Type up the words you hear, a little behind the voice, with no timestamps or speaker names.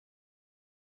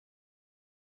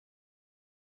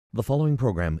The following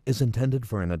program is intended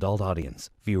for an adult audience.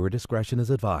 Viewer discretion is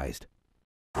advised.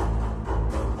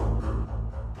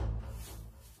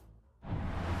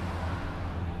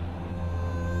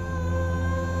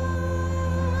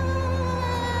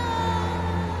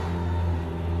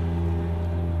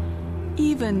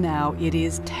 Even now, it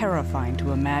is terrifying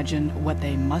to imagine what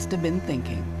they must have been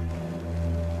thinking.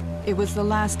 It was the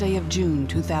last day of June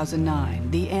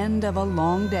 2009, the end of a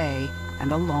long day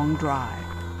and a long drive.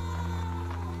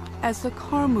 As the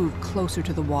car moved closer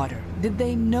to the water, did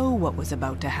they know what was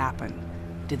about to happen?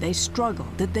 Did they struggle?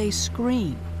 Did they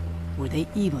scream? Were they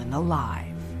even alive?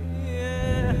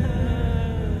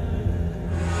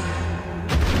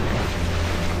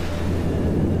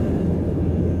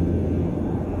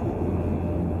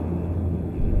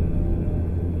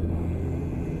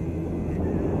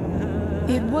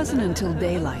 It wasn't until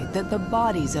daylight that the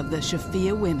bodies of the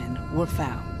Shafia women were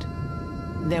found.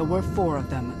 There were 4 of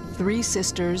them, 3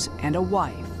 sisters and a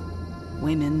wife,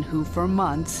 women who for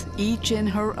months, each in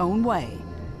her own way,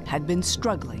 had been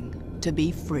struggling to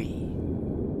be free.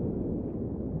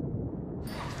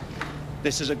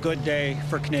 This is a good day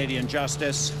for Canadian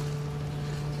justice.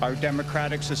 Our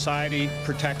democratic society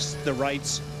protects the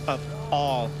rights of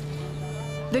all.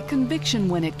 The conviction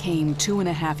when it came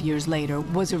 2.5 years later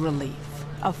was a relief.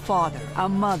 A father, a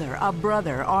mother, a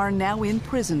brother are now in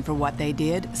prison for what they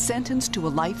did, sentenced to a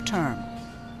life term.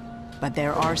 But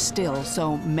there are still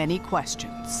so many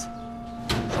questions.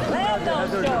 Slam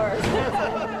those doors!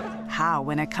 How,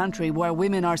 in a country where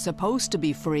women are supposed to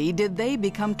be free, did they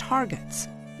become targets?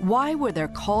 Why were their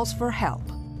calls for help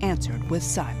answered with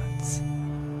silence?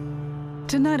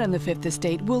 Tonight on The Fifth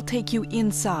Estate, we'll take you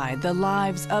inside the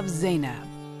lives of Zainab,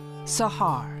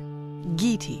 Sahar,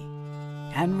 Geeti,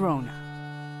 and Rona.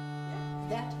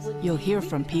 You'll hear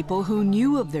from people who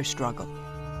knew of their struggle.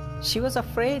 She was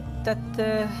afraid that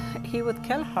he would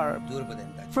kill her.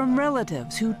 From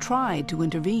relatives who tried to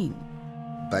intervene.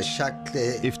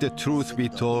 If the truth be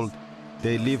told,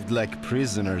 they lived like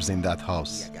prisoners in that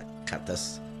house.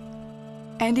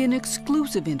 And in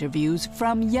exclusive interviews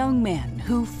from young men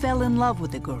who fell in love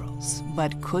with the girls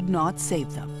but could not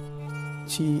save them.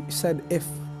 She said if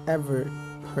ever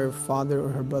her father or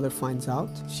her brother finds out,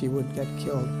 she would get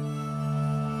killed.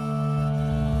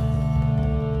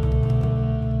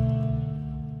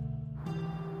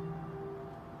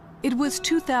 It was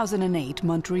 2008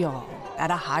 Montreal. At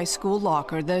a high school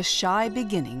locker, the shy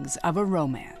beginnings of a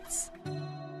romance.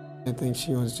 I think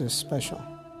she was just special.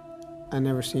 I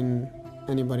never seen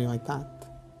anybody like that.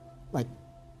 Like,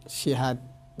 she had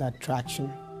that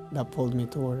traction that pulled me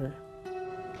toward her.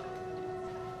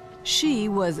 She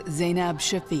was Zainab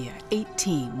Shafia,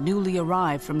 18, newly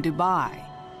arrived from Dubai.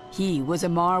 He was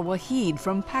Amar Waheed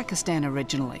from Pakistan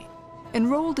originally.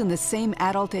 Enrolled in the same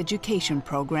adult education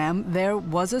program, there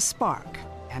was a spark.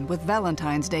 And with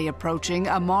Valentine's Day approaching,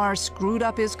 Amar screwed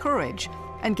up his courage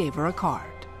and gave her a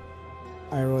card.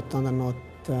 I wrote on the note,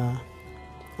 I'd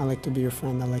like to be your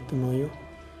friend, I'd like to know you.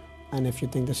 And if you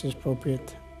think this is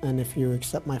appropriate, and if you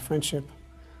accept my friendship,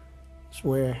 just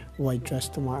wear white dress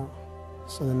tomorrow.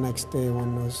 So the next day,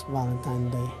 when it was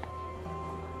Valentine's Day,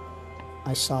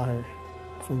 I saw her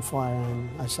from far, and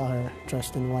I saw her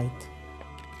dressed in white.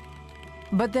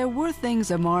 But there were things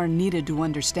Amar needed to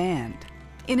understand.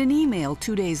 In an email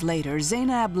 2 days later,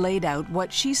 Zainab laid out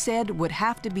what she said would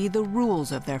have to be the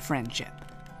rules of their friendship.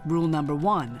 Rule number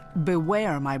 1,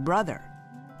 beware my brother.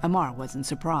 Amar wasn't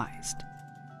surprised.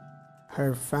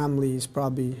 Her family is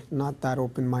probably not that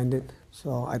open-minded,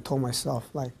 so I told myself,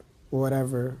 like,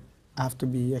 whatever, I have to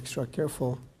be extra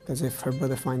careful, because if her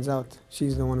brother finds out,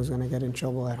 she's the one who's gonna get in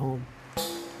trouble at home.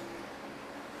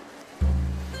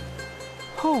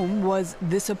 Home was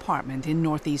this apartment in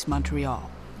northeast Montreal.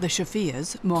 The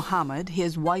Shafias, Mohammed,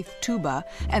 his wife Tuba,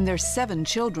 and their 7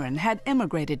 children had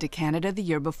emigrated to Canada the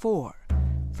year before.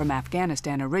 From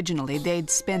Afghanistan originally,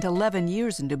 they'd spent 11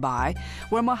 years in Dubai,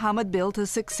 where Mohammed built a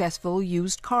successful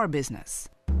used car business.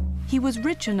 He was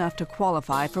rich enough to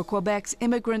qualify for Quebec's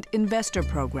Immigrant Investor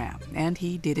Program, and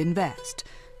he did invest.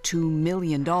 $2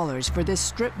 million for this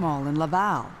strip mall in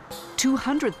Laval,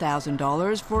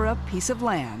 $200,000 for a piece of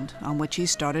land on which he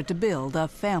started to build a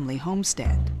family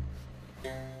homestead.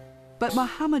 But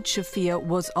Mohammed Shafia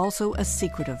was also a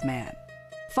secretive man.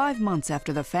 5 months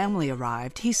after the family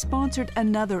arrived, he sponsored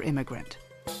another immigrant.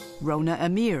 Rona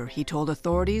Amir, he told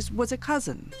authorities, was a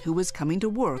cousin who was coming to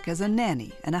work as a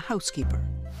nanny and a housekeeper.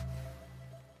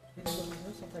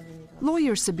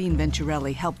 Lawyer Sabine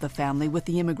Venturelli helped the family with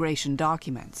the immigration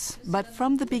documents, but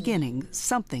from the beginning,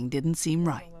 something didn't seem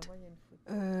right.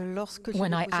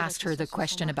 When I asked her the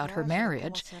question about her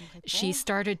marriage, she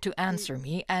started to answer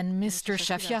me, and Mr.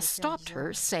 Shafia stopped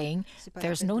her, saying,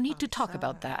 "There's no need to talk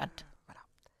about that."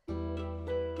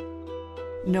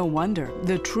 No wonder.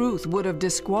 The truth would have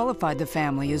disqualified the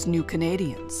family as new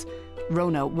Canadians.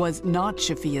 Rona was not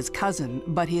Shafia's cousin,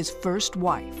 but his first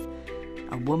wife,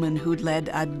 a woman who'd led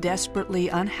a desperately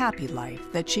unhappy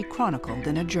life that she chronicled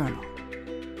in a journal.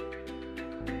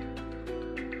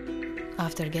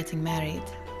 After getting married,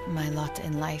 my lot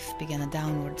in life began a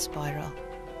downward spiral,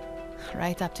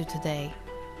 right up to today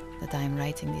that I am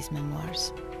writing these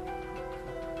memoirs.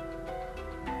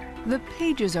 The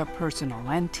pages are personal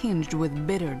and tinged with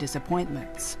bitter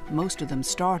disappointments, most of them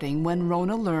starting when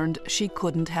Rona learned she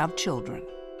couldn't have children.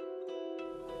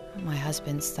 My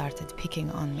husband started picking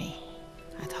on me.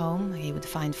 At home, he would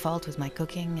find fault with my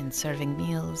cooking and serving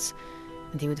meals,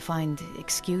 and he would find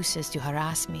excuses to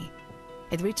harass me.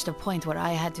 It reached a point where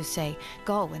I had to say,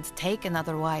 "Go and take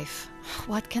another wife.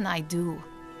 What can I do?"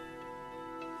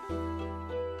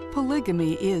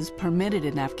 Polygamy is permitted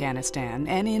in Afghanistan,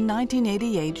 and in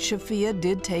 1988, Shafia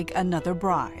did take another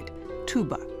bride,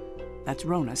 Tuba. That's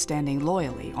Rona standing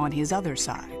loyally on his other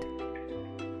side.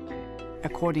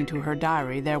 According to her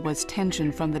diary, there was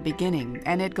tension from the beginning,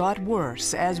 and it got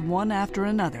worse as one after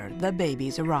another the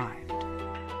babies arrived.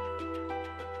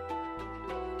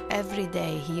 Every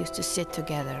day he used to sit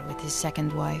together with his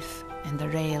second wife and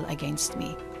rail against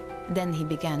me. Then he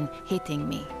began hitting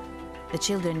me. The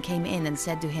children came in and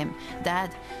said to him,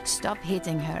 "Dad, stop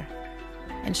hitting her."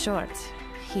 In short,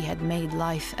 he had made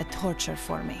life a torture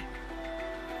for me.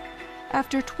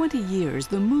 After 20 years,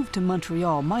 the move to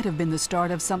Montreal might have been the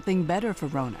start of something better for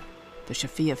Rona. The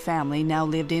Shafia family now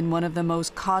lived in one of the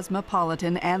most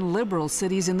cosmopolitan and liberal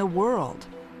cities in the world.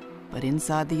 But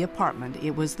inside the apartment,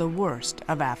 it was the worst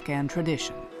of Afghan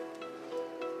tradition.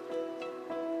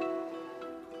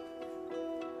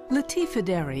 Latif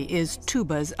Fideri is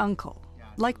Tuba's uncle.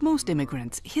 Like most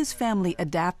immigrants, his family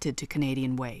adapted to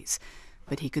Canadian ways,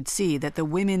 but he could see that the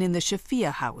women in the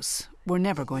Shafia house were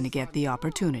never going to get the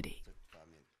opportunity.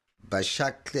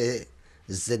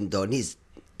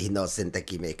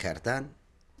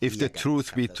 If the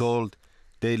truth be told,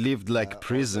 they lived like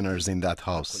prisoners in that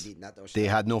house. They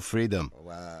had no freedom.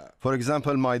 For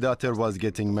example, my daughter was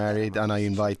getting married and I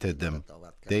invited them.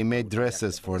 They made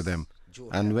dresses for them.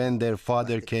 And when their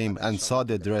father came and saw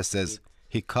the dresses,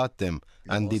 he cut them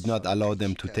and did not allow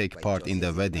them to take part in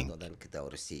the wedding.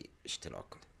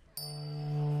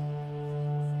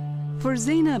 For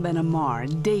Zainab and Ammar,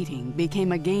 dating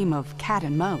became a game of cat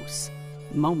and mouse.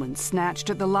 Moments snatched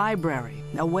at the library,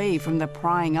 away from the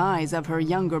prying eyes of her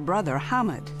younger brother,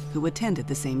 Hamid, who attended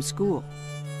the same school.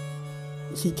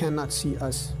 He cannot see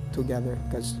us together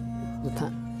because the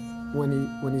time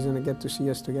when he's gonna get to see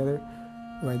us together,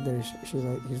 right there, she's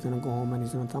like, he's gonna go home and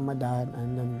he's gonna tell my dad,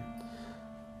 and then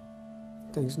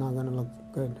things not gonna look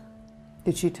good.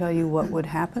 Did she tell you what would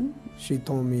happen? She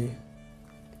told me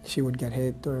she would get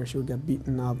hit or she would get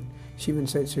beaten up. She even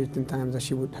said certain times that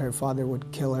her father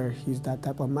would kill her. He's that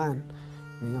type of man.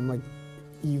 I mean, I'm like,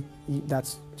 you,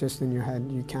 that's just in your head.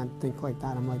 You can't think like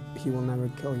that. I'm like, he will never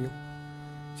kill you.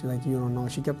 She's like, you don't know.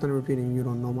 She kept on repeating, you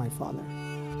don't know my father.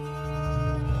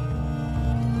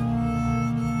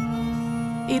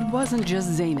 It wasn't just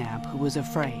Zainab who was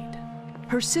afraid.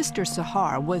 Her sister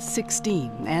Sahar was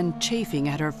 16 and chafing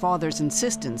at her father's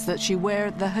insistence that she wear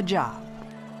the hijab.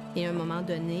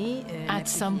 At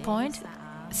some point,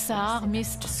 Sahar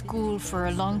missed school for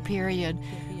a long period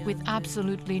with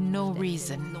absolutely no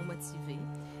reason.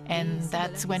 And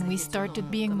that's when we started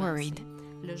being worried.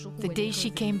 The day she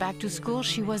came back to school,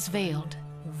 she was veiled.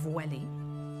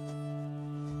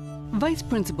 Vice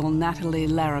Principal Nathalie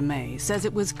Laramé says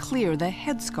it was clear the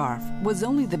headscarf was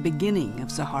only the beginning of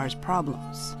Sahar's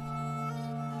problems.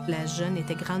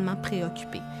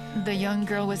 The young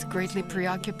girl was greatly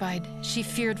preoccupied. She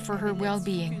feared for her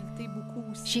well-being.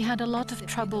 She had a lot of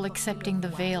trouble accepting the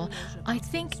veil. I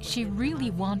think she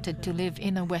really wanted to live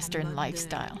in a Western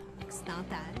lifestyle.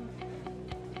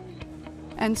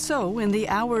 And so, in the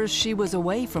hours she was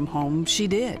away from home, she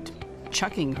did,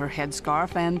 chucking her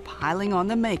headscarf and piling on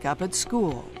the makeup at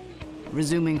school,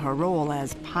 resuming her role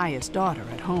as pious daughter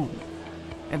at home.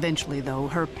 Eventually, though,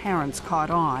 her parents caught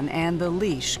on and the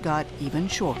leash got even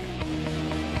shorter.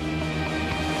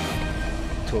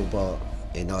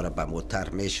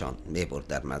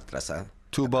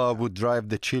 Tuba would drive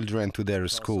the children to their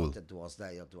school.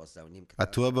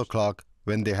 At 12 o'clock,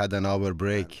 when they had an hour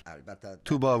break,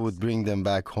 Tuba would bring them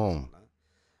back home.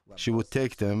 She would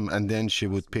take them and then she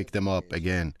would pick them up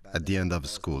again at the end of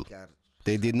school.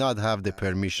 They did not have the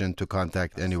permission to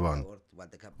contact anyone.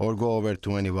 or go over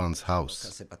to anyone's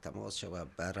house.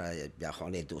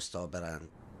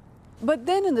 But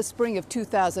then in the spring of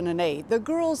 2008, the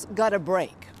girls got a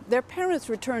break. Their parents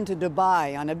returned to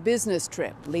Dubai on a business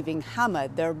trip, leaving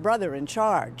Hamad, their brother, in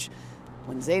charge.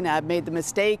 When Zainab made the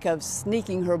mistake of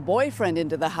sneaking her boyfriend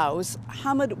into the house,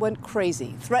 Hamad went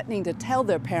crazy, threatening to tell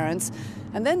their parents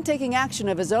and then taking action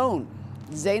of his own.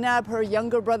 Zainab, her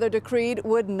younger brother, decreed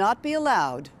would not be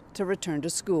allowed to return to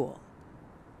school.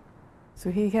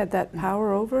 So he had that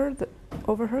power over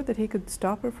her that he could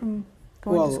stop her from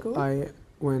going to school?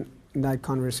 When in that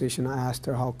conversation, I asked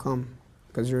her, how come?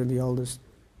 Because you're the oldest.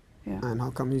 Yeah. And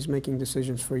how come he's making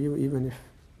decisions for you, even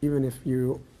if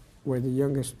you were the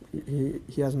youngest,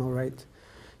 he has no right.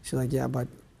 She's like, yeah, but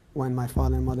when my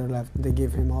father and mother left, they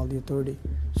gave him all the authority.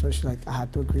 So she's like, I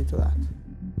had to agree to that.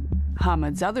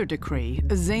 Hamad's other decree,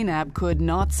 Zainab could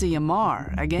not see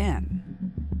Ammar again.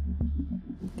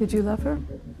 Did you love her?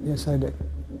 Yes, I did.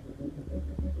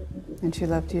 And she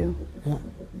loved you? Yeah.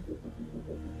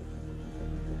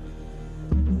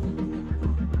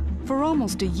 For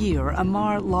almost a year,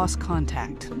 Ammar lost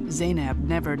contact. Zainab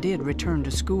never did return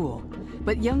to school.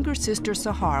 But younger sister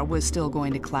Sahar was still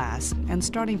going to class and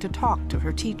starting to talk to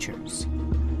her teachers.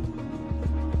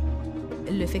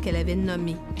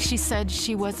 She said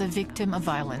she was a victim of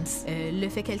violence.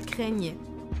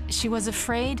 She was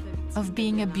afraid of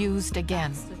being abused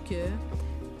again.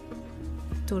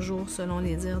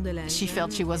 She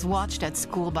felt she was watched at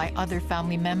school by other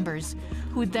family members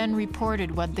who then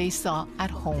reported what they saw at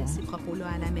home.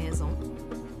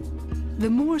 The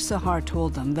more Sahar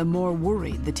told them, the more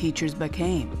worried the teachers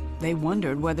became. They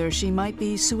wondered whether she might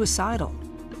be suicidal.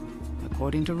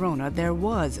 According to Rona, there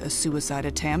was a suicide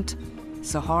attempt.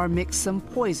 Sahar mixed some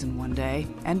poison one day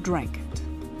and drank it.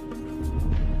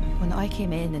 When I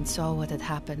came in and saw what had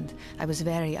happened, I was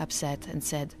very upset and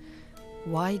said,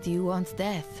 "Why do you want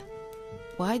death?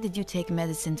 Why did you take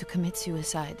medicine to commit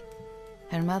suicide?"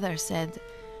 Her mother said,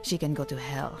 "She can go to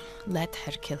hell. Let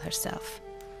her kill herself."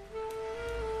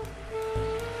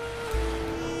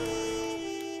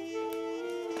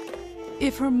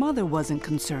 If her mother wasn't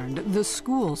concerned, the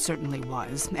school certainly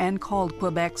was, and called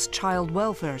Quebec's Child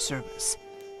Welfare Service.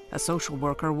 A social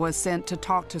worker was sent to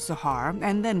talk to Sahar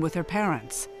and then with her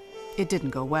parents. It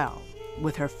didn't go well.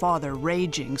 With her father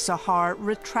raging, Sahar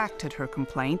retracted her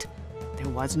complaint. There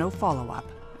was no follow-up,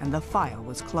 and the file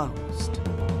was closed.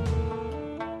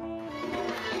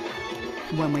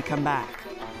 When we come back,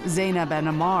 Zainab and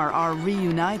Ammar are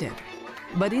reunited.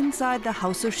 But inside the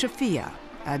house of Shafia,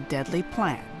 a deadly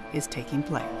plan is taking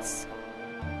place.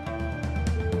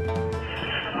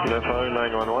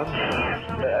 911.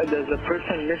 There's a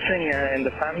person missing in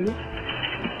the family.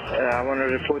 I want to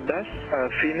report that.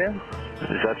 Female.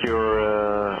 Is that your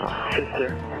sister?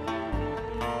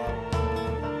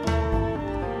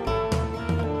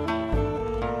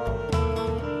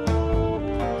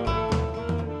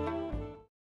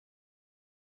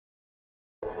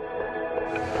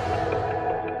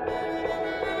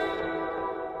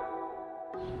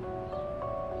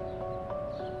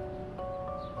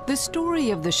 The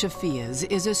story of the Shafias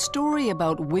is a story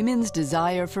about women's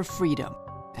desire for freedom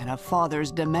and a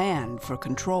father's demand for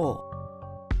control.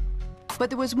 But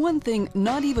there was one thing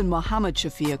not even Mohammed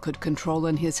Shafia could control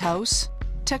in his house: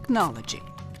 technology.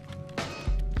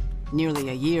 Nearly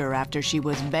a year after she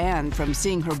was banned from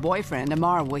seeing her boyfriend,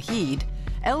 Ammar Wahid,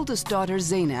 eldest daughter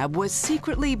Zainab was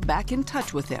secretly back in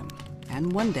touch with him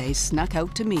and one day snuck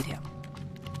out to meet him.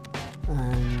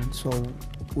 And so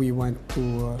we went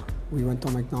to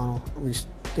McDonald's. We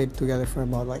stayed together for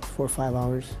about like 4 or 5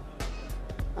 hours,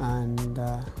 and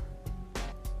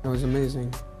it was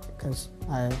amazing because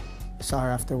I saw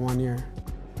her after 1 year.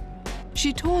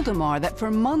 She told Ammar that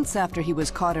for months after he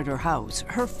was caught at her house,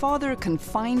 her father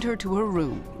confined her to her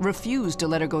room, refused to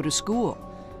let her go to school.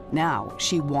 Now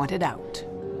she wanted out.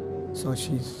 So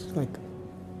she's like,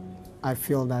 I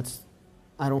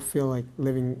don't feel like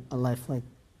living a life like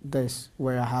this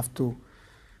where I have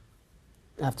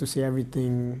to say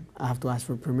everything, I have to ask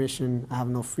for permission, I have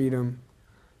no freedom.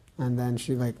 And then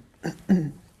she's like,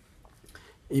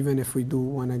 even if we do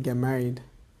want to get married,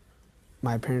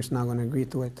 my parents not going to agree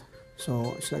to it.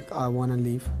 So she's like, I want to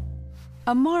leave.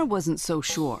 Ammar wasn't so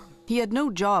sure. He had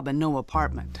no job and no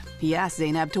apartment. He asked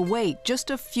Zainab to wait just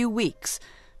a few weeks.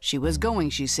 She was going,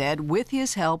 she said, with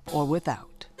his help or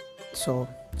without. So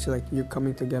she's like, you're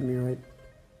coming to get me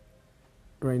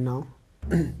right now,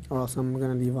 or else I'm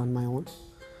going to leave on my own.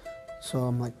 So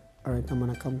I'm like, all right, I'm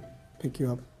going to come pick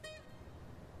you up.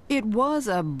 It was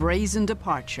a brazen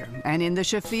departure, and in the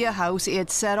Shafia house, it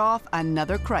set off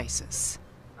another crisis.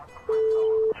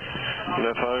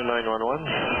 Phone 911.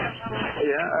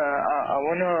 Yeah, I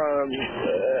wanna.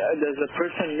 There's a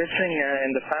person missing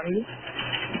in the family.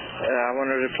 I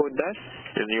wanna report that.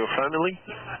 In your family?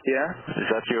 Yeah. Is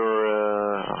that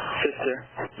your sister?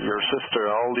 Your sister.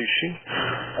 How old is she?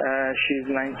 She's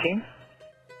 19.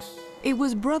 It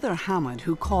was brother Hamid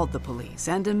who called the police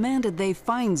and demanded they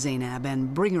find Zainab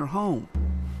and bring her home.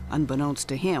 Unbeknownst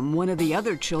to him, one of the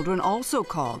other children also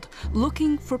called,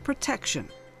 looking for protection,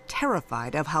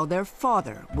 terrified of how their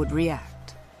father would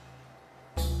react.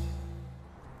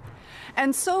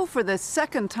 And so, for the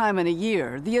second time in a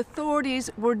year, the authorities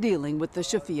were dealing with the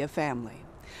Shafia family.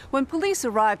 When police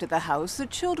arrived at the house, the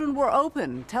children were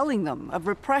open, telling them of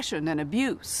repression and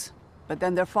abuse. But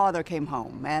then their father came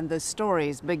home, and the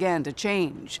stories began to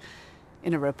change.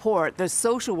 In a report, the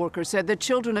social worker said the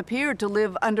children appeared to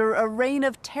live under a reign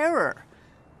of terror.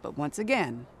 But once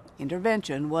again,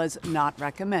 intervention was not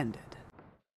recommended.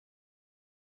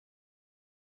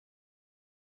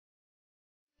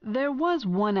 There was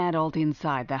one adult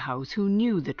inside the house who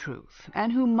knew the truth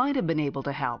and who might have been able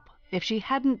to help if she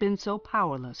hadn't been so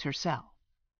powerless herself.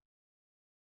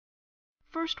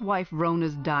 First wife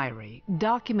Rona's diary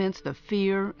documents the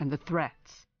fear and the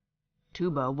threats.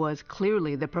 Tuba was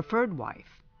clearly the preferred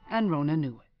wife, and Rona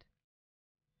knew it.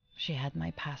 She had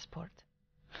my passport.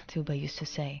 Tuba used to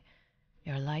say,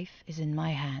 "Your life is in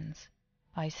my hands."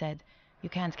 I said, "You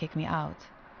can't kick me out.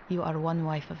 You are one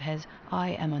wife of his,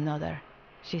 I am another."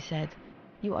 She said,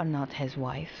 "You are not his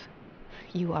wife.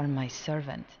 You are my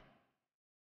servant."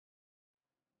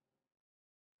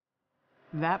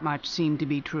 That much seemed to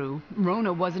be true.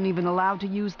 Rona wasn't even allowed to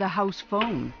use the house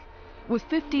phone. With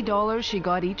 $50 she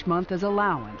got each month as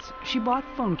allowance, she bought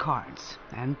phone cards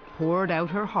and poured out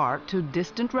her heart to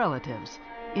distant relatives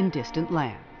in distant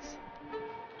lands.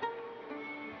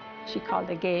 She called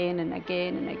again and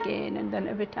again and again, and then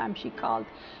every time she called,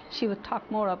 she would talk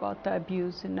more about the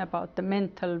abuse and about the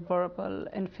mental, verbal,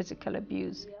 and physical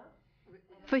abuse.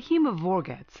 Fahima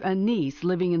Vorgetz, a niece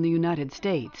living in the United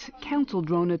States, counseled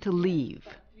Rona to leave,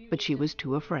 but she was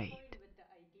too afraid.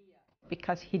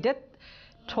 Because he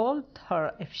told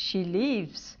her if she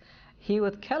leaves, he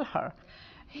would kill her.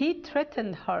 He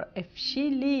threatened her if she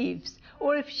leaves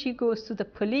or if she goes to the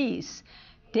police,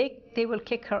 they will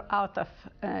kick her out of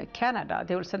Canada.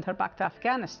 They will send her back to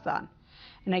Afghanistan.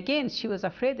 And again, she was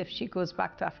afraid if she goes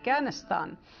back to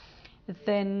Afghanistan,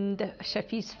 then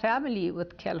Shafi's family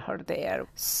would kill her there.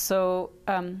 So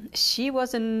she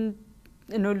was in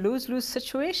a lose-lose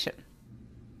situation.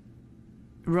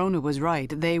 Rona was right.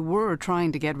 They were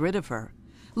trying to get rid of her.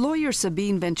 Lawyer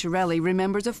Sabine Venturelli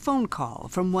remembers a phone call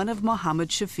from one of Mohammed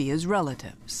Shafia's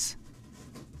relatives.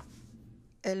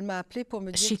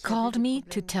 She called me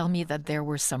to tell me that there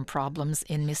were some problems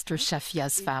in Mr.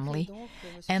 Shafia's family,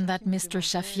 and that Mr.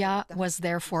 Shafia was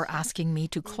therefore asking me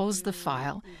to close the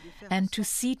file and to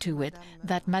see to it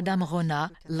that Madame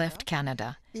Rona left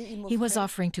Canada. He was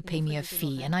offering to pay me a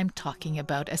fee, and I'm talking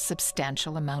about a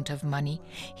substantial amount of money.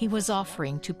 He was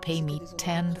offering to pay me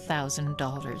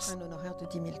 $10,000.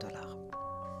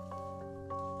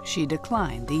 She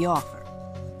declined the offer.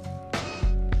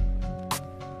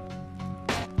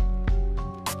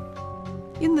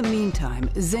 In the meantime,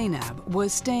 Zainab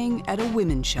was staying at a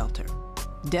women's shelter,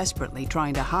 desperately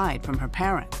trying to hide from her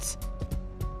parents.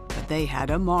 But they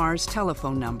had Amar's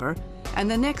telephone number,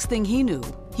 and the next thing he knew,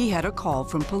 he had a call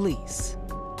from police.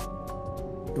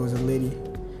 It was a lady,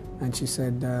 and she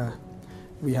said,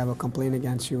 "We have a complaint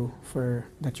against you for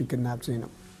that you kidnapped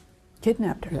Zainab."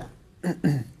 Kidnapped her?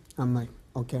 Yeah. I'm like,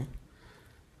 okay.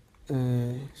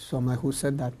 So I'm like, who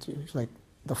said that to you? She's like,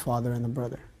 the father and the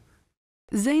brother.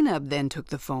 Zainab then took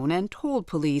the phone and told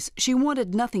police she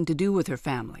wanted nothing to do with her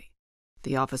family.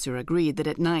 The officer agreed that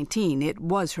at 19 it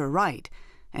was her right,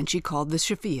 and she called the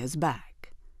Shafias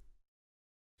back.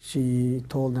 She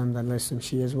told them that, listen,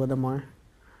 she is with Amar.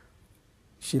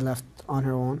 She left on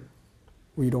her own.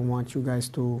 We don't want you guys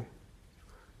to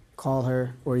call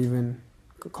her or even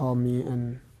call me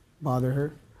and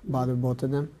bother both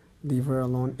of them. Leave her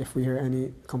alone. If we hear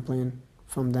any complaint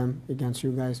from them against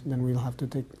you guys, then we'll have to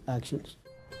take actions.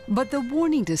 But the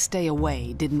warning to stay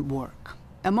away didn't work.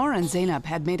 Amar and Zainab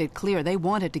had made it clear they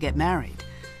wanted to get married.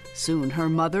 Soon her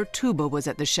mother, Tuba, was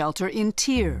at the shelter in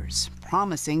tears,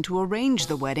 promising to arrange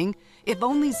the wedding if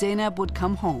only Zainab would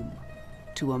come home.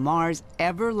 To Amar's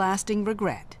everlasting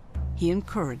regret, he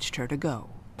encouraged her to go.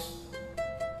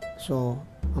 So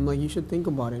I'm like, you should think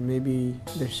about it. Maybe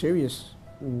they're serious.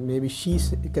 Maybe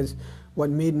because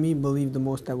what made me believe the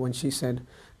most that when she said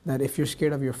that if you're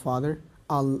scared of your father,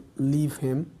 I'll leave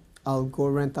him, I'll go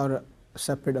rent out a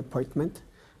separate apartment,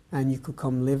 and you could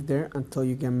come live there until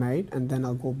you get married, and then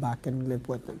I'll go back and live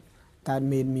with him. that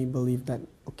made me believe that,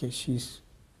 okay, she's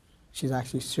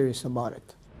actually serious about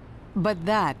it. But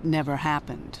that never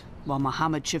happened. While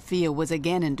Mohammed Shafia was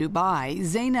again in Dubai,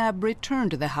 Zainab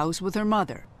returned to the house with her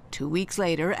mother. 2 weeks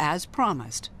later, as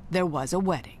promised, there was a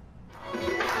wedding.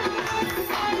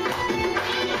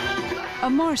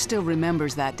 Ammar still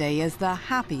remembers that day as the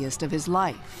happiest of his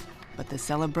life, but the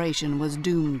celebration was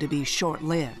doomed to be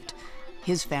short-lived.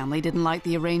 His family didn't like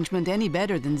the arrangement any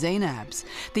better than Zainab's.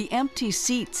 The empty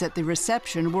seats at the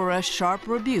reception were a sharp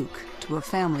rebuke to a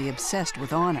family obsessed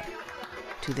with honor.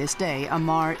 To this day,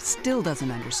 Ammar still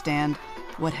doesn't understand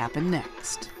what happened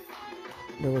next.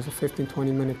 There was a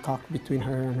 15-20 minute talk between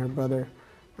her and her brother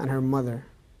and her mother.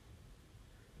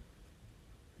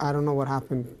 I don't know what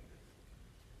happened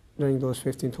during those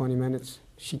 15-20 minutes.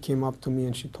 She came up to me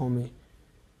and she told me,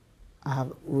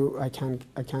 I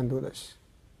can't do this.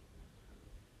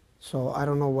 So I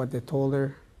don't know what they told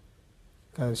her,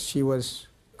 because she was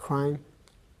crying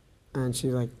and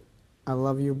she's like, I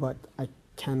love you, but I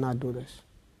cannot do this.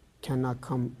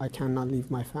 I cannot leave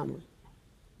my family.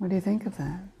 What do you think of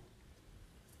that?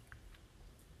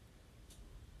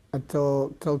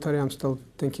 Till today, I'm still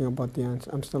thinking about the answer.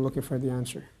 I'm still looking for the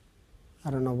answer. I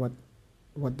don't know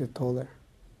what they told her.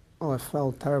 Oh, it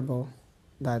felt terrible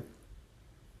that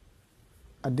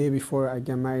a day before I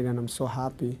get married and I'm so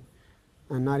happy,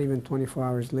 and not even 24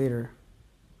 hours later,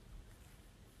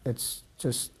 it's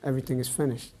just everything is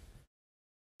finished.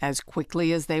 As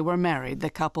quickly as they were married, the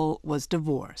couple was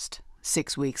divorced.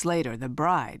 6 weeks later, the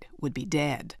bride would be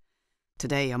dead.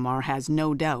 Today, Ammar has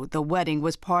no doubt the wedding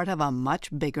was part of a much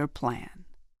bigger plan.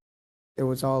 It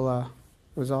was all a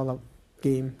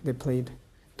game they played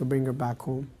to bring her back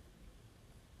home.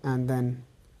 And then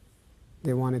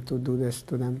they wanted to do this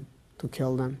to them, to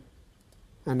kill them.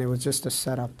 And it was just a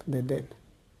setup they did.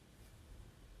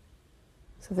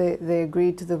 So they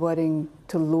agreed to the wedding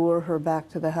to lure her back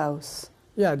to the house?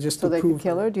 Yeah, just so to they prove could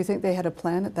kill her? Do you think they had a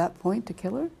plan at that point to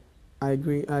kill her? I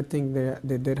agree. I think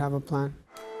they did have a plan.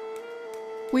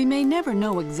 We may never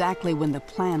know exactly when the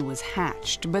plan was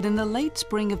hatched, but in the late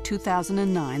spring of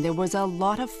 2009, there was a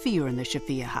lot of fear in the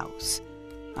Shafia house.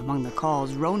 Among the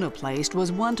calls Rona placed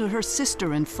was one to her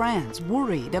sister in France,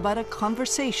 worried about a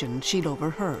conversation she'd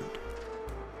overheard.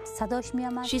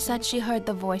 She said she heard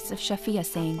the voice of Shafia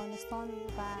saying,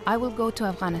 I will go to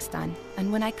Afghanistan,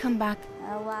 and when I come back,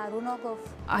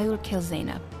 I will kill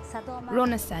Zainab.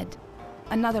 Rona said.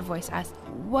 Another voice asked,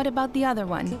 what about the other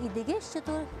one?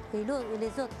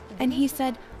 And he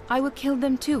said, I will kill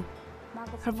them too.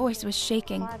 Her voice was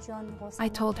shaking. I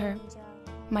told her,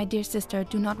 my dear sister,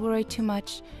 do not worry too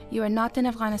much. You are not in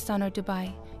Afghanistan or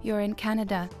Dubai. You are in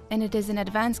Canada, and it is an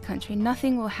advanced country.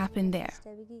 Nothing will happen there.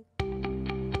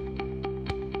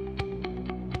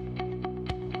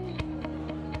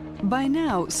 By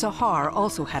now, Sahar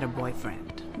also had a boyfriend.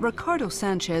 Ricardo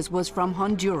Sanchez was from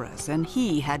Honduras, and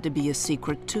he had to be a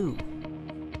secret too.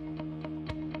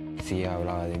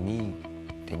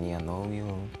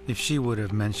 If she would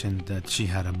have mentioned that she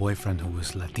had a boyfriend who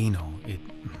was Latino, it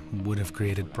would have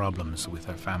created problems with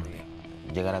her family.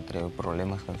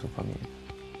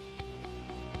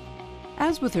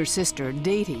 As with her sister,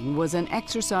 dating was an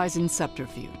exercise in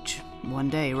subterfuge. One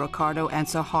day, Ricardo and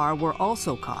Sahar were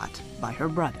also caught by her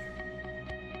brother.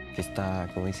 He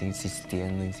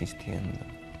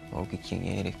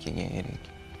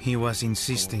was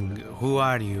insisting, who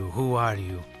are you, who are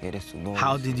you?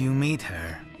 How did you meet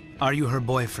her? Are you her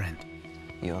boyfriend?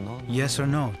 Yes or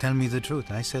no, tell me the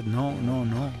truth. I said no, no,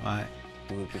 no. I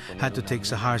had to take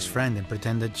Sahar's friend and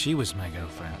pretend that she was my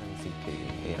girlfriend.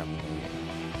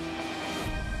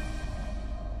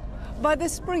 By the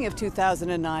spring of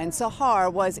 2009,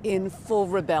 Sahar was in full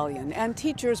rebellion, and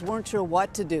teachers weren't sure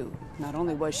what to do. Not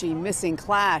only was she missing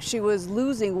class, she was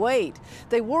losing weight.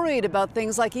 They worried about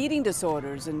things like eating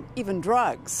disorders and even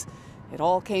drugs. It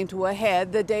all came to a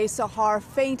head the day Sahar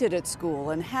fainted at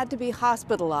school and had to be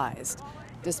hospitalized.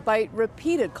 Despite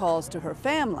repeated calls to her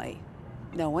family,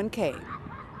 no one came.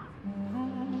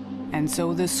 And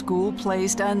so the school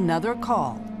placed another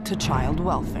call to child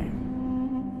welfare.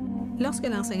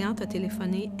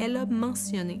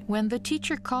 When the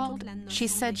teacher called, she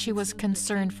said she was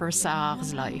concerned for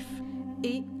Sahar's life.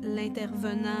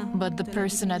 But the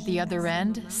person at the other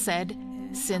end said,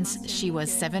 since she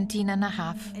was 17 and a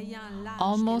half,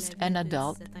 almost an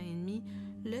adult,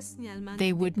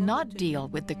 they would not deal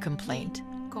with the complaint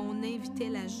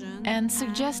and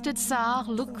suggested Sahar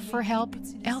look for help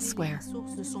elsewhere.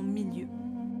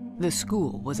 The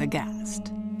school was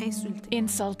aghast.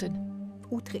 Insulted.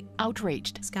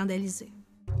 Outraged.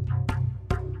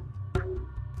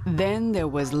 Then there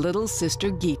was little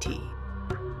sister Giti.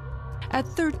 At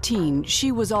 13,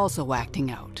 she was also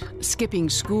acting out, skipping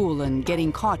school and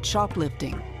getting caught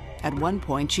shoplifting. At one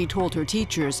point, she told her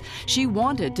teachers she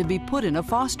wanted to be put in a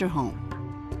foster home.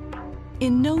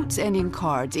 In notes and in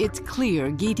cards, it's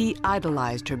clear Giti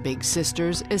idolized her big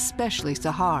sisters, especially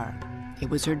Sahar. It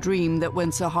was her dream that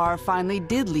when Sahar finally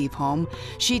did leave home,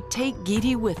 she'd take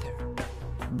Giti with her.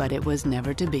 But it was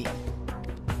never to be.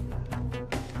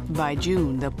 By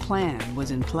June, the plan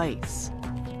was in place.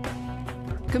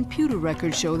 Computer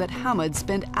records show that Hamad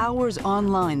spent hours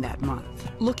online that month,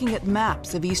 looking at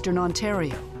maps of eastern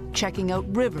Ontario, checking out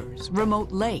rivers,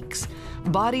 remote lakes,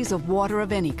 bodies of water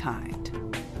of any kind.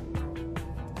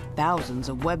 Thousands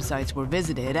of websites were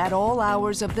visited at all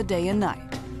hours of the day and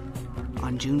night.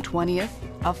 On June 20th,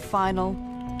 a final,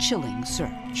 chilling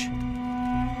search.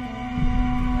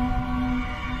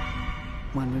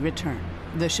 When we return,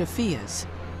 the Shafias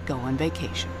go on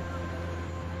vacation.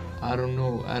 I don't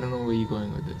know where you're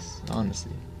going with this,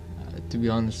 honestly. To be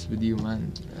honest with you,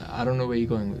 man, I don't know where you're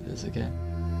going with this, okay?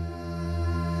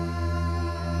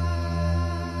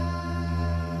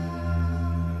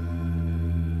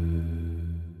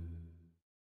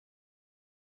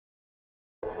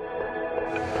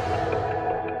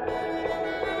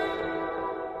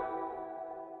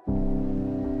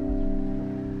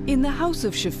 In the house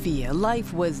of Shafia,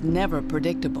 life was never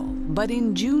predictable, but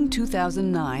in June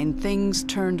 2009, things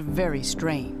turned very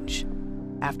strange.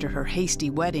 After her hasty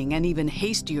wedding and even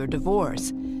hastier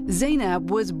divorce,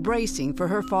 Zainab was bracing for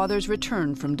her father's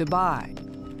return from Dubai,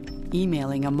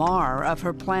 emailing Ammar of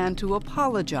her plan to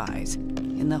apologize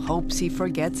in the hopes he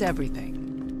forgets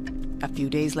everything. A few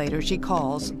days later, she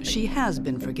calls, she has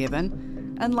been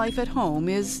forgiven, and life at home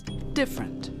is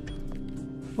different.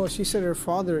 Well, she said her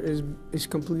father is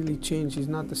completely changed. He's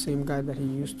not the same guy that he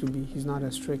used to be. He's not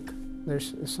as strict.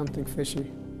 There's something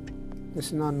fishy. This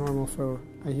is not normal for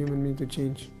a human being to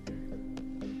change.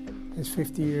 His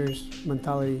 50 years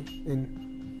mentality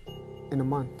in a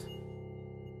month.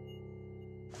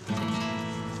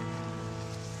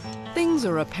 Things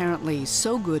are apparently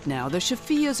so good now, the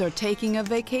Shafias are taking a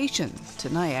vacation to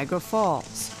Niagara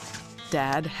Falls.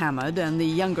 Dad, Hamad, and the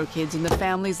younger kids in the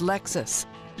family's Lexus.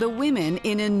 The women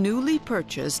in a newly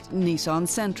purchased Nissan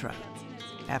Sentra.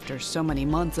 After so many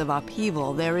months of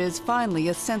upheaval, there is finally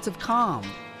a sense of calm.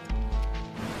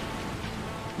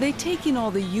 They take in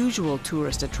all the usual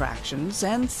tourist attractions,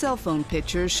 and cell phone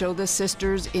pictures show the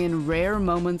sisters in rare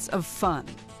moments of fun.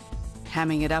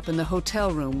 Hamming it up in the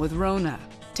hotel room with Rona,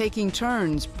 taking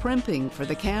turns primping for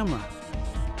the camera.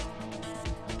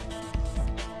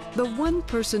 The one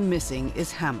person missing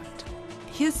is Hamad.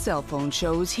 His cell phone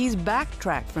shows he's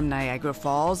backtracked from Niagara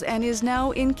Falls and is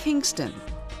now in Kingston,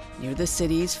 near the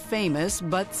city's famous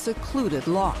but secluded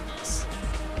locks.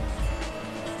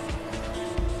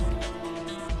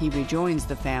 He rejoins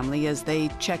the family as they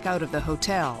check out of the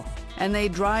hotel, and they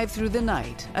drive through the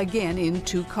night, again in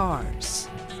 2 cars.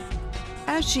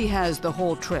 As she has the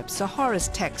whole trip, Sahar is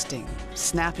texting,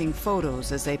 snapping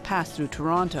photos as they pass through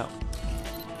Toronto.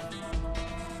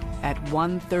 At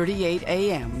 1:38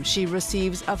 a.m., she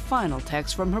receives a final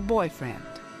text from her boyfriend.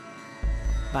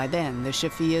 By then, the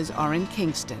Shafias are in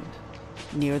Kingston,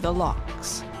 near the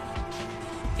locks.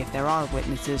 If there are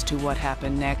witnesses to what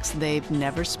happened next, they've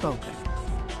never spoken.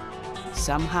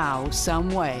 Somehow, some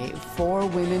way, 4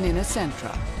 women in a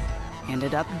Sentra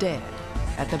ended up dead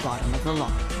at the bottom of the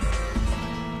lock.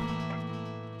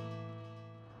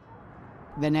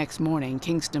 The next morning,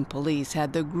 Kingston police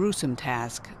had the gruesome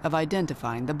task of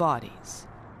identifying the bodies.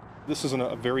 This is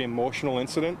a very emotional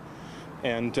incident,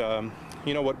 and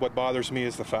you know what bothers me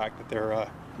is the fact that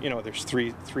there's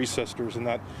three sisters, and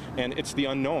it's the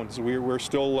unknowns. We're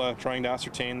still trying to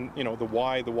ascertain, the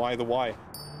why.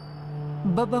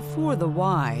 But before the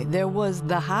why, there was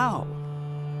the how.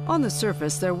 On the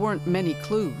surface, there weren't many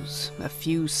clues, a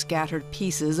few scattered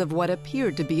pieces of what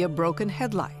appeared to be a broken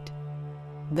headlight.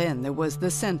 Then there was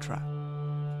the Sentra.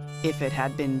 If it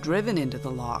had been driven into the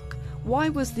lock, why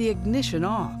was the ignition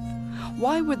off?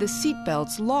 Why were the seat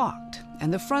belts locked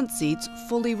and the front seats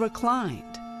fully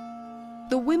reclined?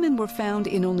 The women were found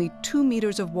in only 2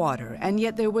 meters of water, and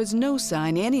yet there was no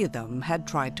sign any of them had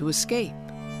tried to escape.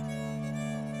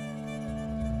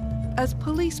 As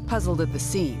police puzzled at the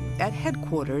scene, at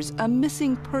headquarters, a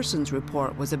missing persons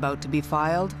report was about to be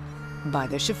filed by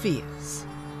the Shafias.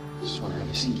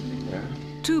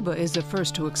 Tuba is the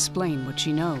first to explain what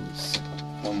she knows.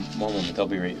 One moment, I'll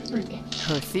be right.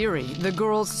 Her theory, the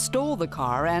girls stole the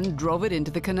car and drove it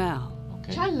into the canal.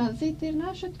 چند لحظه دیر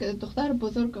نشد که دختر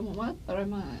بزرگم اومد برای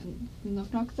من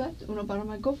ناک زد. اونو برای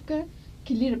من گفت که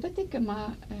کلی رو بده که ما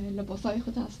لباسای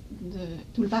خود از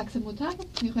طول بکس موتر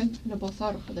میخوایم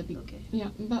لباسا رو خود بگیم.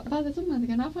 بعد از اون من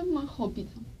دیگه نفهم من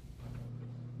خوابیدم.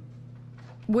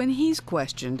 When he's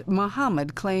questioned,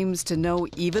 Mohammed claims to know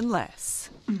even less.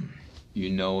 You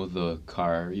know the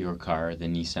car, your car, the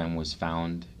Nissan, was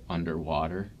found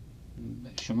underwater?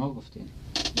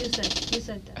 You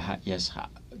said that. Yes.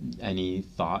 Any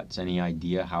thoughts, any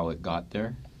idea how it got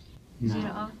there?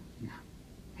 No.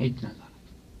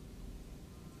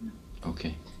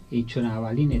 Okay.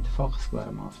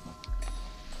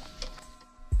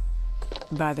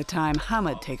 By the time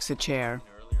Hamid takes a chair,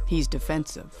 he's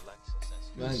defensive.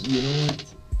 Man, you know what?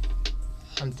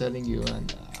 I'm telling you, man,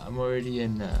 I'm already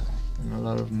in a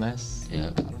lot of mess. I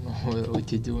don't know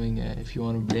what you're doing. If you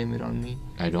want to blame it on me,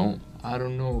 I don't. I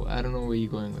don't know where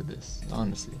you're going with this,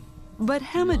 honestly. But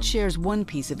Hamid shares one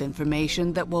piece of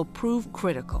information that will prove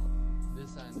critical.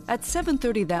 At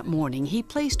 7:30 that morning, he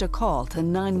placed a call to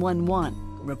 911,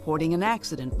 reporting an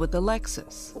accident with the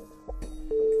Lexus.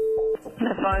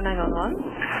 That's 911.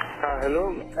 Hello.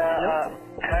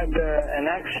 Had an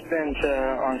accident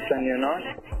on Sanyanar.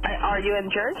 Are you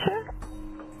injured, sir?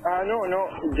 No,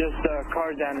 just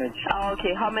car damage. Oh,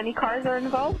 okay. How many cars are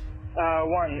involved?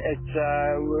 One. It's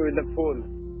with the pool.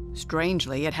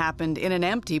 Strangely, it happened in an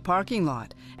empty parking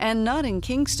lot, and not in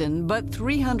Kingston, but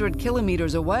 300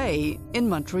 kilometers away in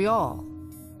Montreal.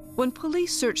 When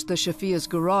police searched the Shafia's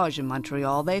garage in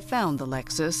Montreal, they found the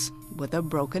Lexus with a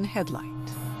broken headlight.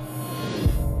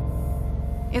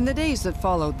 In the days that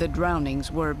followed, the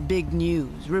drownings were big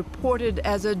news, reported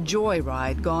as a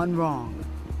joyride gone wrong.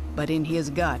 But in his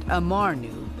gut, Amar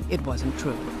knew it wasn't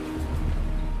true.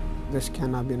 This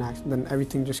cannot be an accident. Then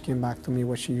everything just came back to me,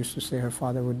 what she used to say her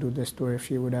father would do this to her if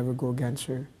she would ever go against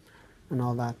her and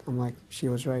all that. I'm like, she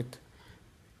was right.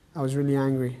 I was really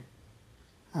angry.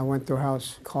 I went to her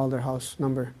house, called her house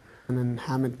number, and then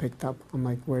Hamid picked up. I'm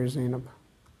like, where's Zainab?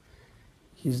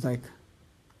 He's like,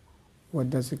 what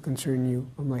does it concern you?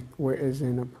 I'm like, where is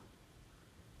Zainab?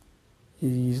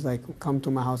 He's like, come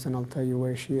to my house and I'll tell you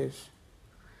where she is.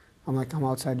 I'm like, I'm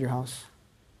outside your house.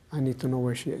 I need to know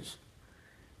where she is.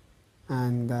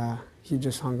 And he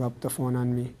just hung up the phone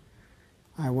on me.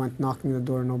 I went knocking the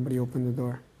door, nobody opened the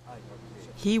door.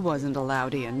 He wasn't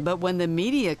allowed in, but when the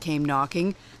media came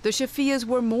knocking, the Shafias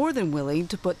were more than willing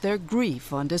to put their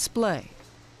grief on display.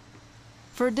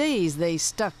 For days, they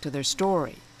stuck to their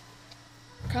story.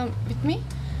 Come with me.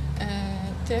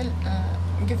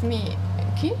 Give me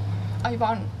key. I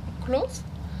want clothes.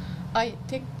 I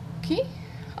take key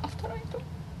after I do.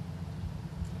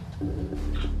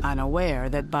 Unaware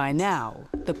that by now,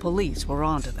 the police were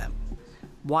onto them.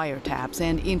 Wiretaps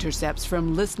and intercepts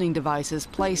from listening devices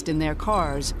placed in their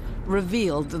cars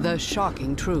revealed the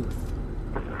shocking truth.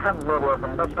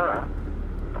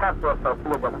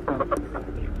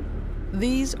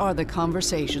 These are the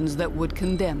conversations that would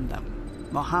condemn them.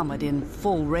 Mohammed in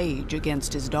full rage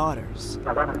against his daughters.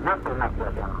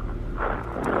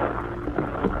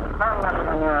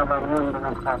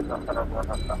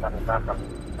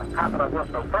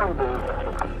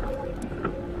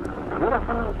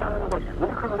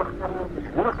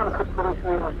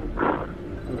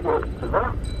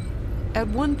 At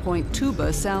one point,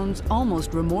 Tuba sounds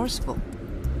almost remorseful.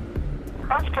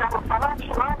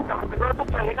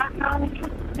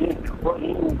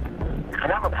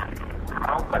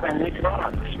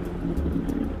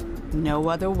 No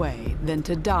other way than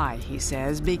to die, he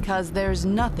says, because there's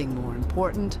nothing more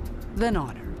important than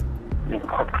honor.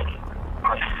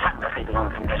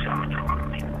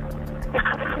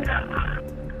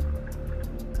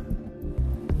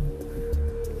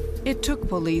 It took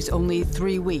police only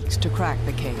 3 weeks to crack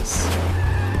the case.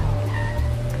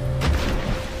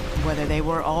 Whether they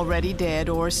were already dead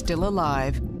or still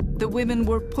alive, the women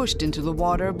were pushed into the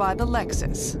water by the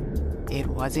Lexus. It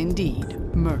was indeed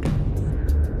murder.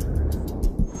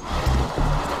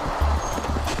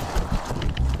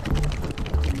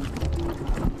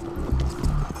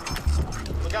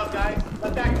 Look out, guys.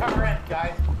 Let that car in,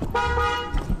 guys.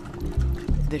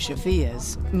 The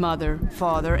Shafias, mother,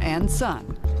 father, and son,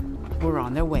 were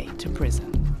on their way to prison.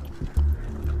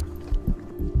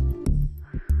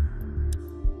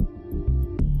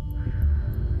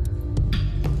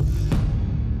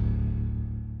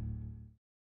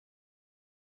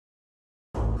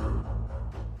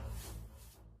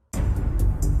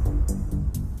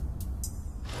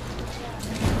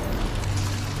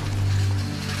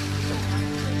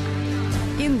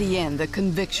 In the end, the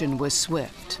conviction was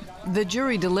swift. The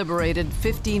jury deliberated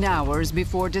 15 hours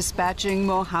before dispatching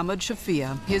Mohammed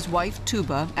Shafia, his wife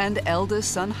Tuba, and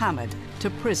eldest son Hamid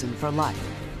to prison for life.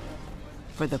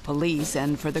 For the police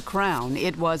and for the Crown,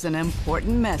 it was an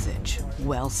important message,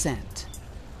 well sent.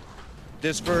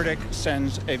 This verdict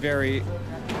sends a very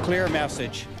clear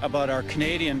message about our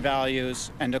Canadian values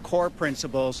and the core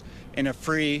principles in a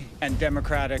free and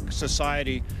democratic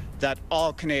society that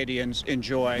all Canadians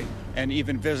enjoy and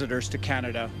even visitors to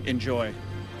Canada enjoy.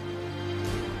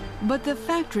 But the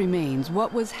fact remains,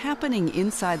 what was happening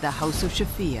inside the house of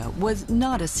Shafia was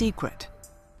not a secret.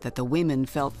 That the women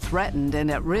felt threatened and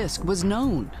at risk was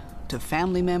known to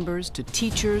family members, to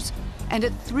teachers, and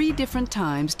at 3 different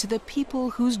times to the people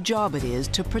whose job it is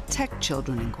to protect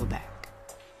children in Quebec.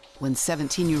 When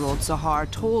 17-year-old Sahar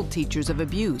told teachers of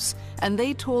abuse, and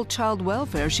they told child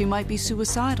welfare she might be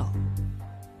suicidal.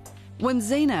 When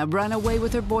Zainab ran away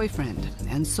with her boyfriend,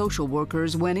 and social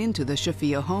workers went into the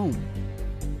Shafia home.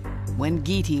 When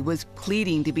Geeti was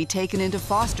pleading to be taken into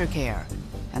foster care,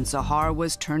 and Sahar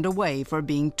was turned away for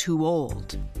being too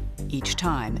old. Each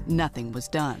time, nothing was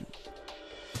done.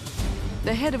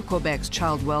 The head of Quebec's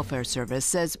Child Welfare Service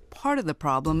says part of the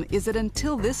problem is that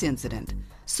until this incident,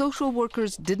 social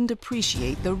workers didn't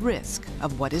appreciate the risk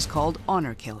of what is called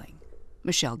honor killing.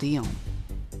 Michelle Dion.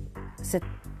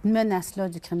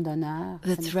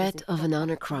 The threat of an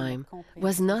honor crime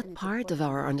was not part of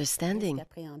our understanding.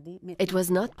 It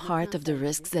was not part of the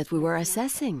risks that we were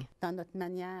assessing.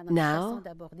 Now,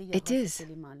 it is.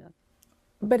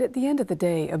 But at the end of the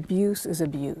day, abuse is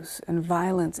abuse, and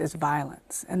violence is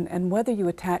violence. And whether you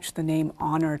attach the name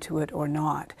honor to it or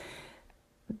not,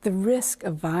 the risk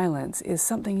of violence is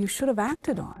something you should have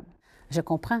acted on.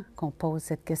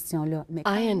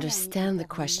 I understand the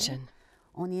question.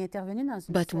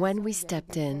 But when we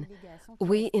stepped in,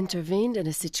 we intervened in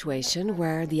a situation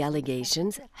where the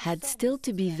allegations had still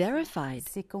to be verified.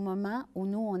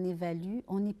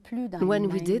 When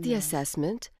we did the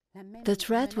assessment, the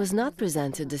threat was not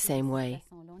presented the same way.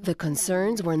 The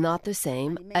concerns were not the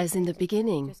same as in the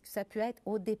beginning.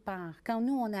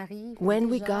 When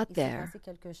we got there,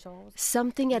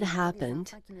 something had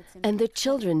happened, and the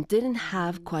children didn't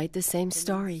have quite the same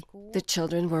story. The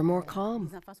children were more calm.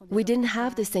 We didn't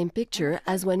have the same picture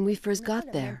as when we first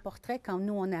got there.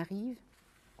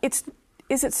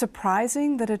 Is it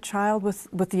surprising that a child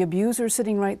with the abuser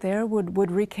sitting right there would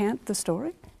recant the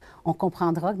story? We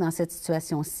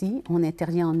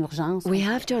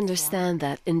have to understand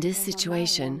that in this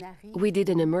situation, we did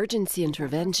an emergency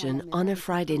intervention on a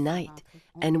Friday night.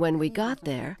 And when we got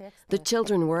there, the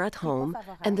children were at home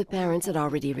and the parents had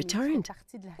already returned.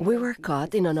 We were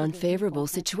caught in an unfavorable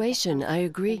situation, I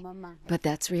agree, but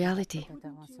that's reality.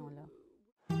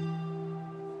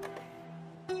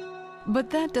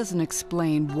 But that doesn't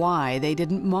explain why they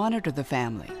didn't monitor the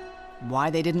family,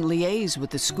 why they didn't liaise with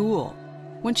the school.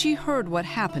 When she heard what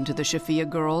happened to the Shafia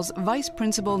girls, Vice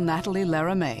Principal Nathalie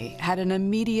Laramé had an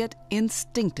immediate,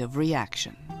 instinctive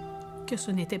reaction.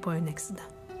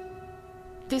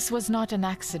 This was not an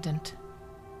accident.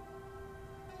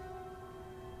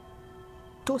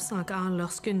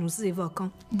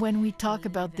 When we talk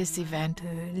about this event,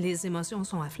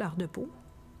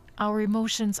 our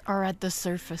emotions are at the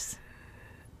surface.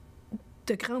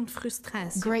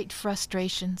 Great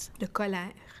frustrations,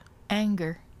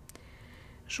 anger.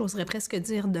 J'oserais presque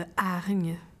dire de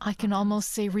hargne. I can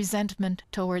almost say resentment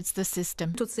towards the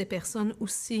system. Toutes ces personnes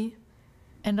aussi.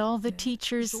 And all the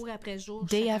teachers,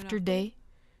 day after day,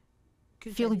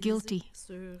 feel guilty.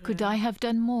 Could I have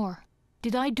done more?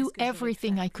 Did I do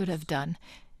everything I could have done?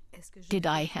 Did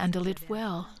I handle it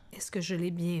well? Est-ce que je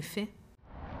l'ai bien fait?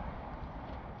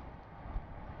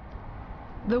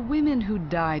 The women who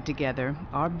died together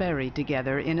are buried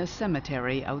together in a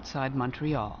cemetery outside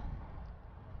Montreal.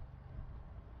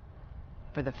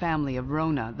 For the family of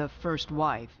Rona, the first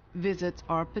wife, visits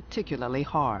are particularly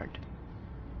hard.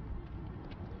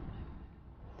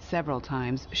 Several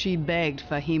times, she begged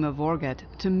Fahima Vorgat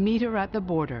to meet her at the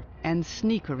border and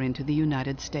sneak her into the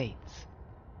United States.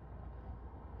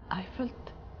 I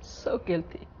felt so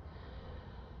guilty.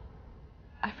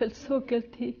 I felt so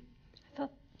guilty. I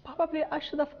thought probably I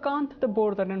should have gone to the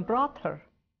border and brought her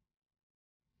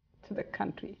to the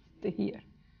country, to here.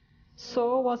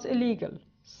 So it was illegal.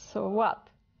 So what?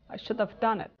 I should have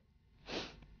done it.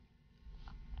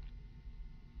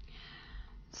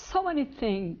 So many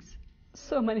things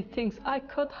I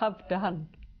could have done,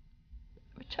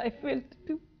 which I failed to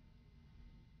do.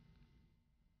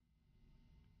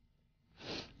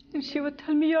 And she would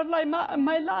tell me, "You're like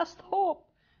my last hope.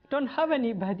 Don't have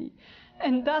anybody."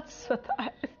 And that's what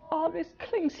it always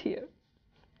clings here.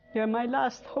 You're my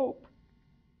last hope.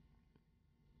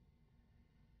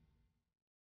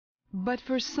 But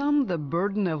for some, the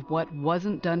burden of what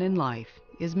wasn't done in life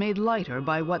is made lighter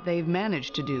by what they've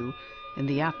managed to do in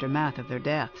the aftermath of their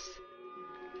deaths.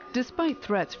 Despite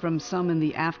threats from some in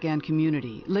the Afghan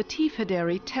community, Latif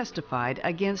Haderi testified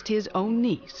against his own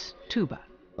niece, Tuba.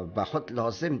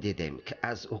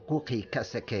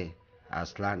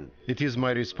 It is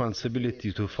my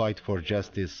responsibility to fight for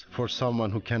justice for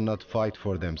someone who cannot fight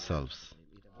for themselves.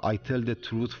 I tell the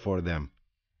truth for them.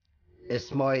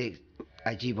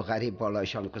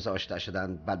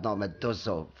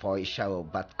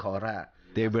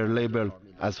 They were labeled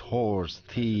as whores,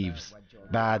 thieves,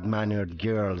 bad-mannered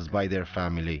girls by their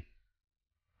family.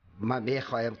 And the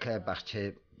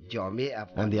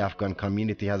Afghan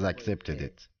community has accepted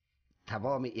it. I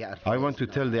want to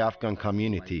tell the Afghan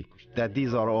community that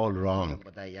these are all wrong.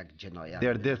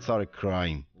 Their deaths are a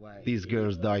crime. These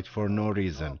girls died for no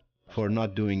reason, for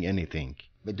not doing anything.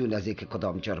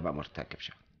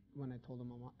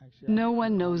 No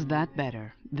one knows that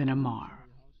better than Ammar.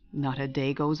 Not a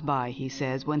day goes by, he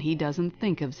says, when he doesn't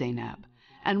think of Zainab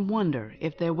and wonder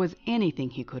if there was anything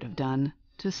he could have done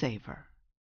to save her.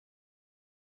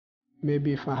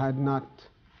 Maybe if I had not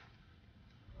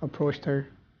approached her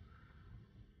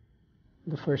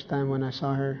the first time when I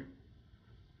saw her,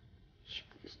 she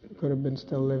could have been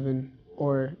still living.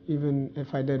 Or even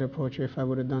if I did approach her, if I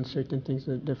would have done certain things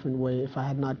a different way, if I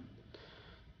had not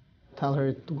tell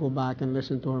her to go back and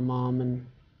listen to her mom and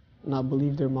not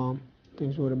believe their mom,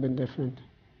 things would have been different.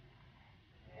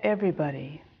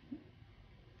 Everybody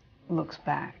looks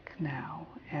back now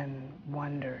and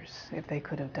wonders if they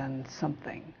could have done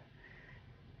something.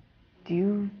 Do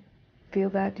you feel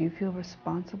that? Do you feel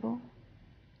responsible?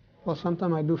 Well,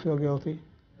 sometimes I do feel guilty,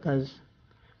 because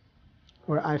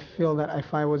where I feel that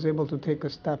if I was able to take a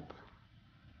step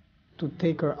to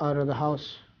take her out of the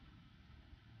house,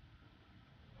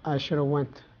 I should have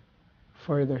went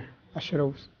further. I should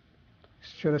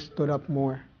have stood up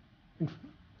more.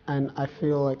 And I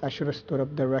feel like I should have stood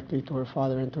up directly to her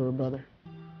father and to her brother,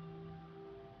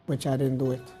 which I didn't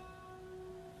do it.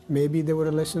 Maybe they would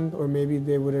have listened, or maybe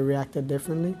they would have reacted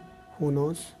differently. Who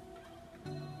knows?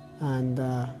 And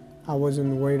I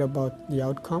wasn't worried about the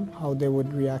outcome, how they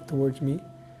would react towards me.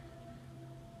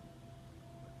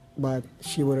 But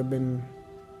she would have been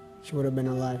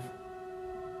alive.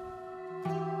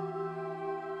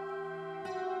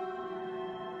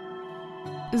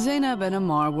 Zainab and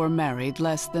Ammar were married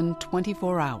less than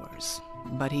 24 hours,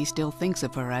 but he still thinks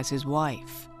of her as his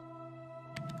wife.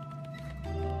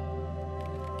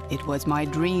 "It was my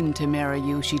dream to marry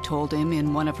you," she told him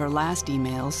in one of her last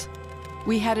emails.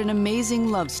 "We had an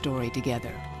amazing love story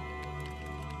together."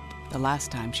 The last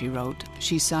time she wrote,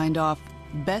 she signed off,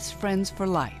 "Best friends for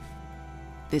life.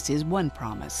 This is one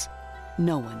promise.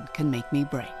 No one can make me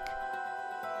break."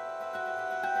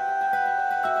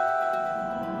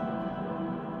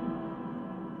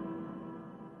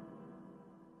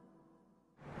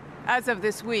 As of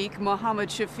this week, Mohammed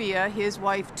Shafia, his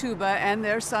wife Tuba, and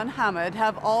their son Hamid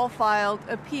have all filed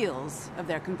appeals of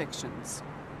their convictions.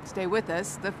 Stay with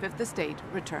us, the Fifth Estate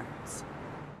returns.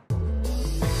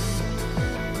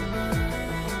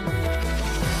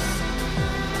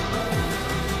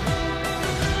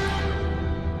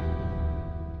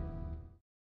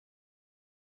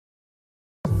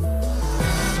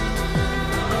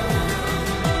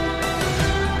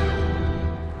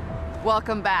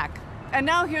 Welcome back. And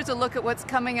now here's a look at what's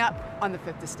coming up on the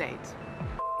Fifth Estate.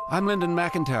 I'm Lyndon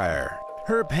McIntyre.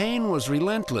 Her pain was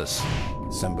relentless.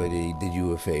 Somebody did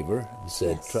you a favor and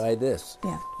said, yes, try this.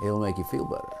 Yeah. It'll make you feel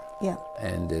better. Yeah.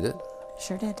 And did it?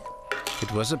 Sure did.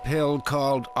 It was a pill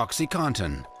called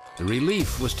OxyContin. The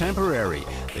relief was temporary.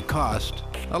 The cost,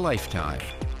 a lifetime.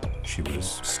 She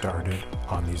was started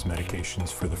on these medications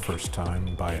for the first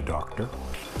time by a doctor.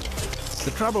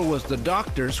 The trouble was the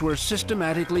doctors were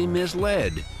systematically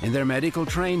misled in their medical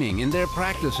training, in their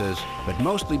practices, but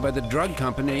mostly by the drug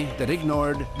company that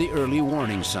ignored the early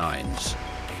warning signs.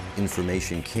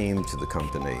 Information came to the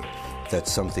company that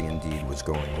something indeed was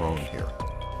going wrong here.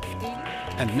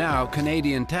 And now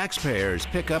Canadian taxpayers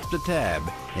pick up the tab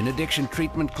in addiction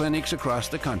treatment clinics across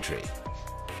the country.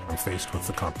 I'm faced with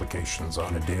the complications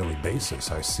on a daily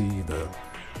basis. I see the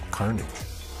carnage.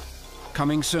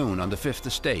 Coming soon on the Fifth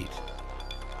Estate.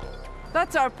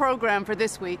 That's our program for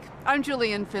this week. I'm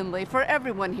Julian Finley. For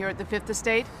everyone here at the Fifth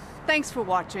Estate, thanks for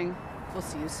watching. We'll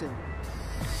see you soon.